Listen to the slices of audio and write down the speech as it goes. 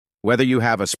Whether you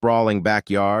have a sprawling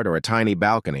backyard or a tiny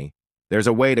balcony, there's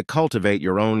a way to cultivate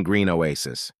your own green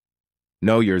oasis.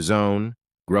 Know your zone,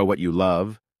 grow what you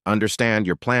love, understand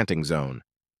your planting zone.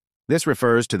 This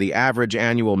refers to the average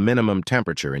annual minimum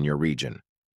temperature in your region.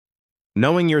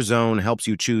 Knowing your zone helps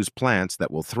you choose plants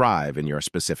that will thrive in your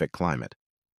specific climate.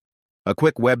 A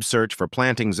quick web search for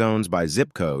planting zones by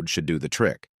zip code should do the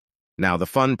trick. Now the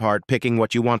fun part, picking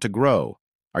what you want to grow.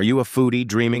 Are you a foodie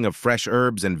dreaming of fresh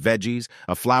herbs and veggies,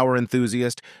 a flower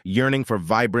enthusiast yearning for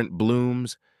vibrant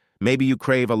blooms? Maybe you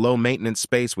crave a low-maintenance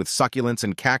space with succulents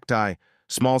and cacti,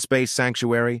 small space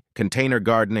sanctuary, container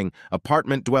gardening,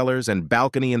 apartment dwellers, and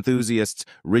balcony enthusiasts.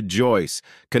 Rejoice!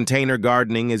 Container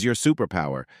gardening is your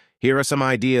superpower. Here are some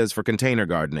ideas for container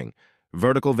gardening.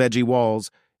 Vertical veggie walls.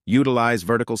 Utilize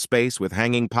vertical space with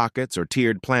hanging pockets or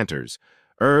tiered planters.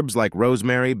 Herbs like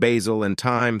rosemary, basil, and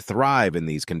thyme thrive in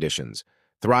these conditions.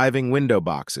 Thriving window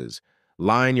boxes.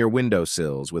 Line your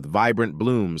windowsills with vibrant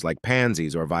blooms like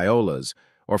pansies or violas,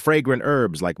 or fragrant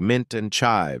herbs like mint and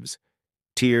chives.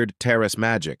 Tiered terrace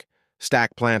magic.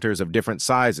 Stack planters of different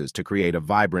sizes to create a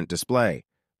vibrant display.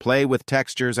 Play with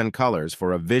textures and colors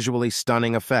for a visually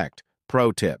stunning effect.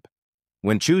 Pro tip: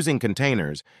 when choosing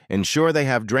containers, ensure they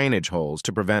have drainage holes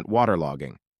to prevent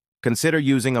waterlogging. Consider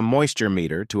using a moisture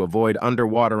meter to avoid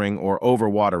underwatering or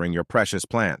overwatering your precious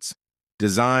plants.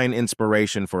 Design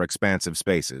inspiration for expansive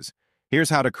spaces.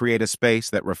 Here's how to create a space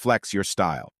that reflects your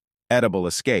style. Edible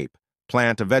escape.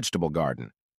 Plant a vegetable garden.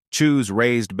 Choose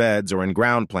raised beds or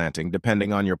in-ground planting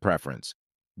depending on your preference.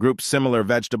 Group similar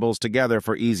vegetables together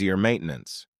for easier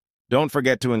maintenance. Don't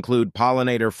forget to include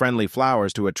pollinator-friendly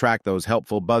flowers to attract those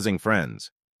helpful buzzing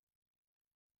friends.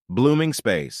 Blooming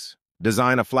space.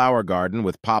 Design a flower garden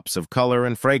with pops of color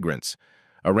and fragrance.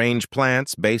 Arrange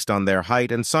plants based on their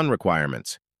height and sun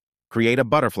requirements. Create a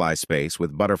butterfly space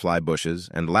with butterfly bushes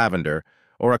and lavender,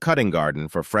 or a cutting garden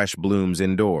for fresh blooms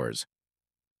indoors.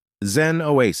 Zen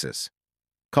oasis.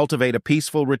 Cultivate a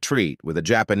peaceful retreat with a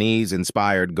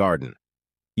Japanese-inspired garden.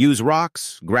 Use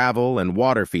rocks, gravel, and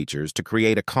water features to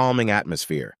create a calming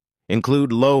atmosphere.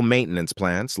 Include low-maintenance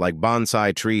plants like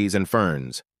bonsai trees and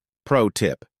ferns. Pro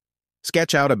tip: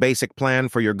 sketch out a basic plan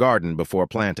for your garden before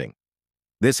planting.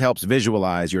 This helps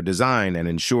visualize your design and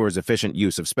ensures efficient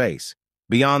use of space.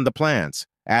 Beyond the plants,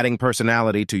 adding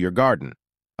personality to your garden.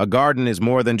 A garden is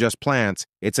more than just plants,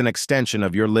 it's an extension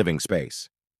of your living space.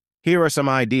 Here are some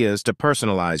ideas to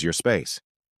personalize your space.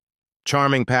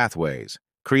 Charming pathways.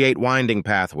 Create winding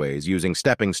pathways using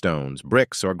stepping stones,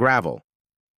 bricks, or gravel.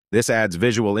 This adds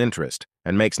visual interest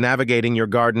and makes navigating your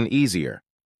garden easier.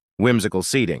 Whimsical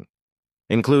seating.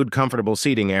 Include comfortable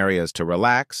seating areas to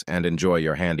relax and enjoy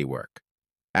your handiwork.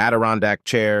 Adirondack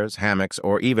chairs, hammocks,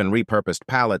 or even repurposed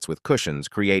pallets with cushions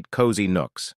create cozy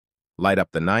nooks. Light up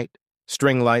the night.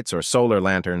 String lights or solar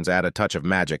lanterns add a touch of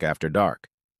magic after dark.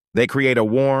 They create a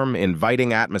warm,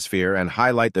 inviting atmosphere and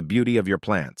highlight the beauty of your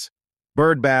plants.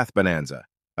 Bird bath bonanza.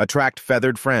 Attract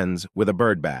feathered friends with a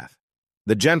bird bath.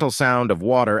 The gentle sound of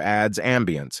water adds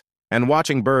ambience, and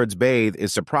watching birds bathe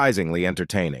is surprisingly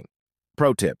entertaining.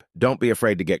 Pro tip: don't be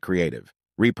afraid to get creative.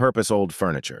 Repurpose old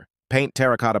furniture. Paint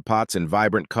terracotta pots in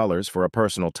vibrant colors for a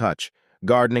personal touch.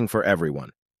 Gardening for everyone.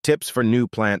 Tips for new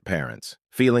plant parents.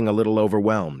 Feeling a little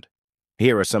overwhelmed?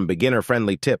 Here are some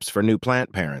beginner-friendly tips for new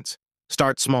plant parents.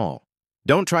 Start small.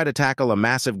 Don't try to tackle a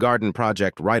massive garden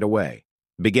project right away.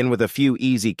 Begin with a few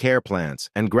easy care plants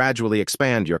and gradually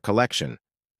expand your collection.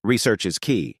 Research is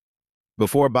key.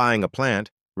 Before buying a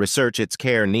plant, research its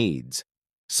care needs.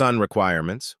 Sun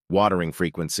requirements, watering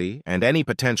frequency, and any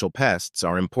potential pests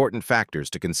are important factors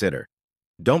to consider.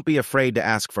 Don't be afraid to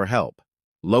ask for help.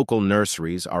 Local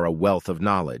nurseries are a wealth of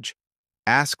knowledge.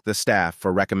 Ask the staff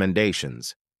for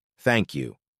recommendations. Thank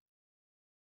you.